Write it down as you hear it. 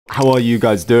How are you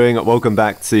guys doing? Welcome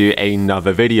back to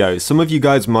another video. Some of you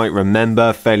guys might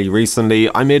remember fairly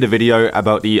recently I made a video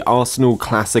about the Arsenal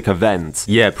Classic event.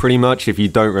 Yeah, pretty much if you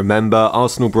don't remember,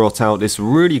 Arsenal brought out this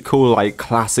really cool like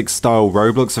classic style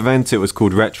Roblox event. It was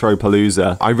called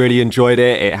Retropalooza. I really enjoyed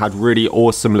it. It had really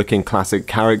awesome looking classic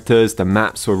characters. The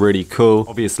maps were really cool.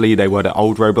 Obviously they were the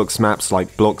old Roblox maps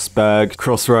like Bloxburg,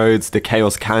 Crossroads, the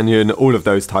Chaos Canyon, all of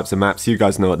those types of maps. You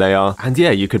guys know what they are. And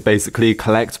yeah, you could basically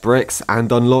collect bricks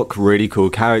and unlock really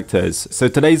cool characters. So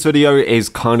today's video is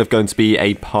kind of going to be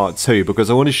a part 2 because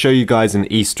I want to show you guys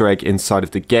an Easter egg inside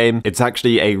of the game. It's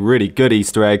actually a really good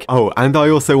Easter egg. Oh, and I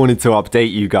also wanted to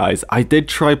update you guys. I did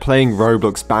try playing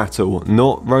Roblox Battle,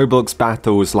 not Roblox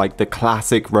Battles like the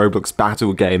classic Roblox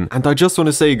Battle game. And I just want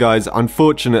to say guys,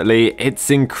 unfortunately, it's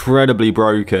incredibly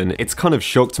broken. It's kind of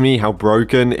shocked me how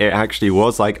broken it actually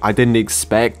was. Like I didn't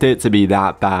expect it to be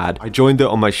that bad. I joined it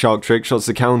on my Shark Trick Shots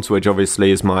account, which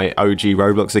obviously is my OG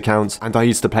Roblox account, and I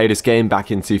used to play this game back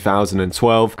in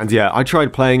 2012, and yeah, I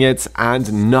tried playing it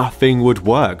and nothing would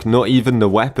work. Not even the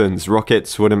weapons.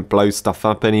 Rockets wouldn't blow stuff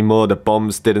up anymore. The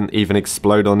bombs didn't even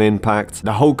explode on impact.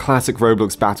 The whole classic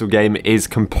Roblox Battle game is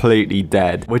completely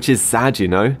dead, which is sad, you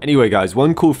know. Anyway guys,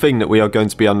 one cool thing that we are going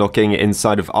to be unlocking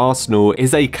inside of Arsenal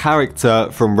is a character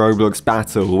from Roblox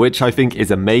Battle, which I think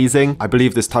is amazing. I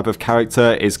believe this type of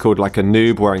character is called like a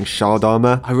noob wearing shard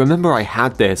armor. I remember I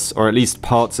had this, or at least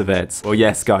parts of it. Well,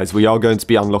 yes guys, we are going to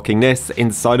be unlocking this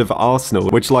inside of Arsenal,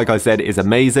 which like I said is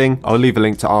amazing. I'll leave a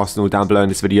link to Arsenal down below in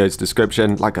this video's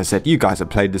description. Like I said, you guys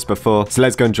have played this before, so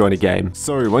let's go and join a game.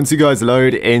 So once you guys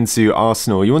load into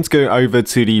Arsenal, you want to go over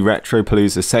to the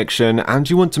Retropalooza section and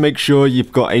you want to make sure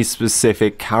you've got a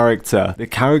specific character. The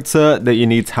character that you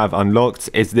need to have unlocked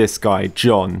is this guy,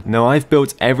 John. Now I've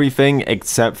built everything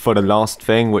except for the last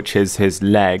thing, which is his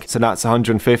leg. So that's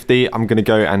 150. I'm going to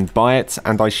go and buy it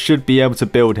and I should be able to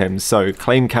build him. So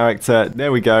claim character,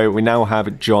 there we go. We now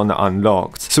have John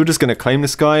unlocked. So we're just going to claim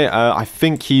this guy. I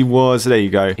think he was, there you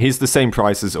go. He's the same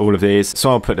price as all of these. So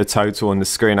I'll put the total on the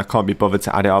screen. I can't be bothered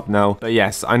to add it up now. But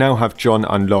yes, I now have John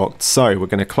unlocked. So we're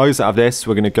going to close out of this.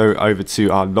 We're going to go over to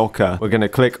our locker. We're going to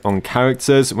click on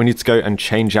characters. We need to go and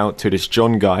change out to this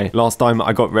John guy. Last time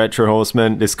I got Retro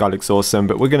Horseman. This guy looks awesome,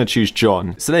 but we're going to choose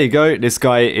John. So there you go. This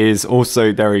guy is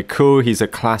also very cool. He's a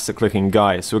classic looking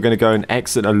guy. So we're going to go and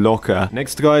exit a locker.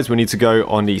 Next guys, we need to go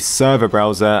on the server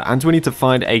browser and we need to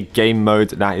find a game mode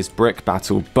that is Brick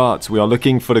Battle, but we are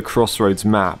looking for the Crossroads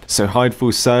map. So hide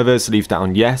full servers, leave that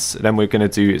on yes. Then we're going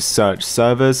to do search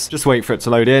servers. Just wait for it to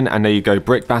load in and there you go,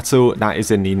 Brick Battle. That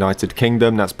is in the United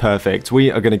Kingdom. That's perfect.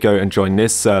 We are going to go and join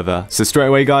this server. So straight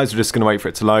away guys, we're just going to wait for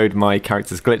it to load. My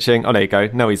character's glitching. Oh, there you go.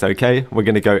 No, he's okay. We're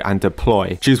going to go and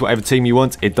deploy. Choose whatever team you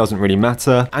want. It doesn't really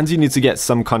matter. And you need to get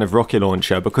some kind of rocket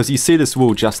launcher because you see this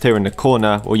wall just here in the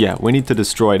corner. Well, yeah, we need to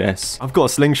destroy this. I've got a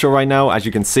slingshot right now, as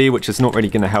you can see, which is not really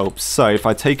going to help. So if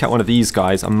I take out one of these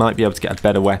guys, I might be able to get a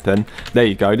better weapon. There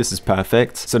you go. This is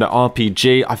perfect. So the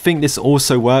RPG, I think this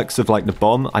also works with like the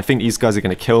bomb. I think these guys are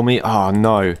going to kill me. Oh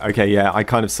no. Okay, yeah, I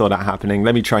kind of saw that happening.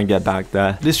 Let me try and get back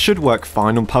there. This should work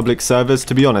fine on public servers.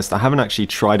 To be honest, I haven't actually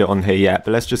tried it on here yet,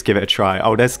 but let's just give it a try.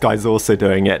 Oh, this guy's also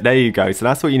doing it. There you go. So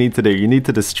that's what you need to do. You need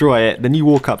to destroy it. Then you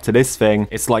walk up to this thing.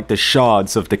 It's like the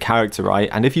shards of the character, right?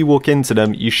 And if you walk into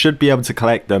them, you should be able to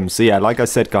collect them. So yeah, like I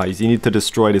said, guys, you need to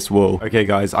destroy this wall. Okay,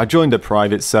 guys, I joined a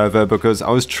private server because I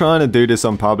was trying to do this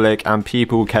on public and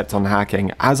people kept on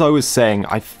hacking. As I was saying,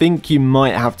 I think you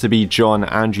might have to be John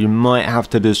and you might have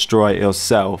to destroy it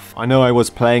yourself. I know I was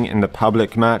playing in the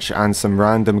public match and some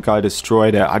random guy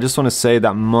destroyed it. I just want to say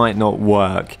that might not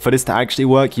work. For this to actually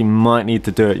work, you might need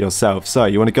to do it yourself. So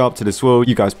you want to go up to this wall.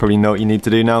 You guys probably know what you need to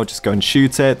do now. Just go and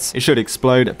shoot it. It should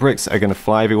explode. Bricks are going to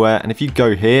fly everywhere. And if you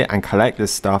go here and collect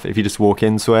this stuff, if you just walk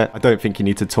into it, I don't think you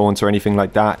need to taunt or anything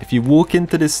like that. If you walk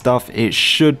into this stuff, it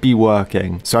should be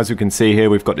working. So as we can see here,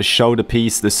 we've got the shoulder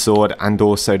piece, the sword, and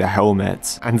also the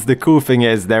helmet. And the cool thing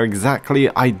is they're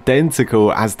exactly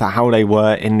identical as to how they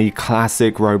were in the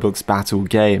classic Roblox Battle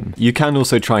game. You can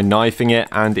also try knifing it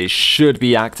and it should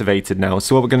be activated now.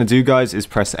 So what we're going to do guys is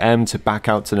press M to back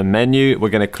out to the menu. We're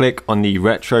going to click on the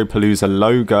Retropalooza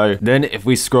logo. Then if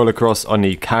we scroll across on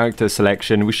the character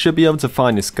selection, we should be able to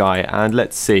find this guy. And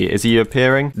let's see, is he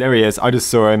appearing? There he is. I just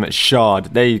saw him.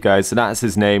 Shard. There you go. So that's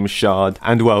his name, Shard.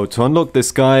 And well, to unlock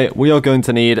this guy, we are going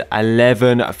to need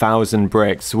 11,000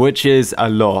 bricks, which is a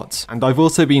lot. And I've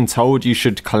also been told you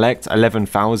should collect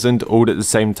 11,000 all at the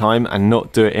same time and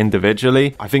not do it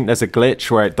individually. I think there's a glitch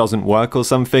where it doesn't work or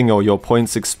something, or your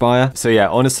points expire. So yeah,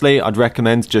 honestly, I'd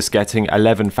recommend just getting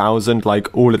 11,000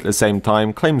 like all at the same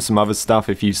time. Claim some other stuff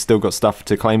if you've still got stuff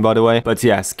to claim, by the way. But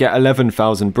yes, get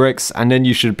 11,000 bricks and then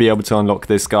you should be able to unlock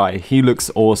this guy. He looks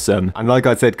awesome. awesome. And like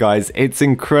I said, guys, it's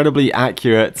incredibly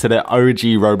accurate to the OG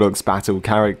Roblox Battle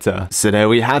character. So there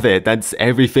we have it. That's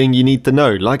everything you need to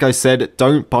know. Like I said,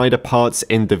 don't buy the parts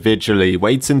individually.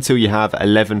 Wait until you have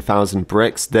 11,000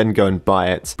 bricks, then go and buy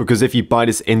it. Because if you buy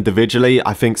this individually,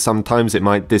 I think sometimes it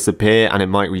might disappear and it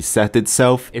might reset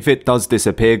itself. If it does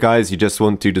disappear, guys, you just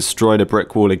want to destroy the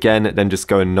brick wall again, then just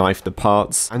go and knife the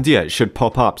parts. And yeah, it should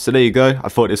pop up. So there you go. I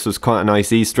thought this was quite a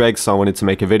nice Easter egg, so I wanted to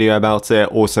make a video about it.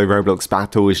 Also, Roblox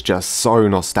Battle is just so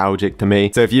nostalgic to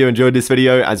me. So if you enjoyed this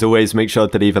video, as always, make sure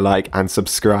to leave a like and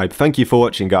subscribe. Thank you for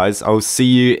watching, guys. I'll see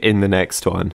you in the next one.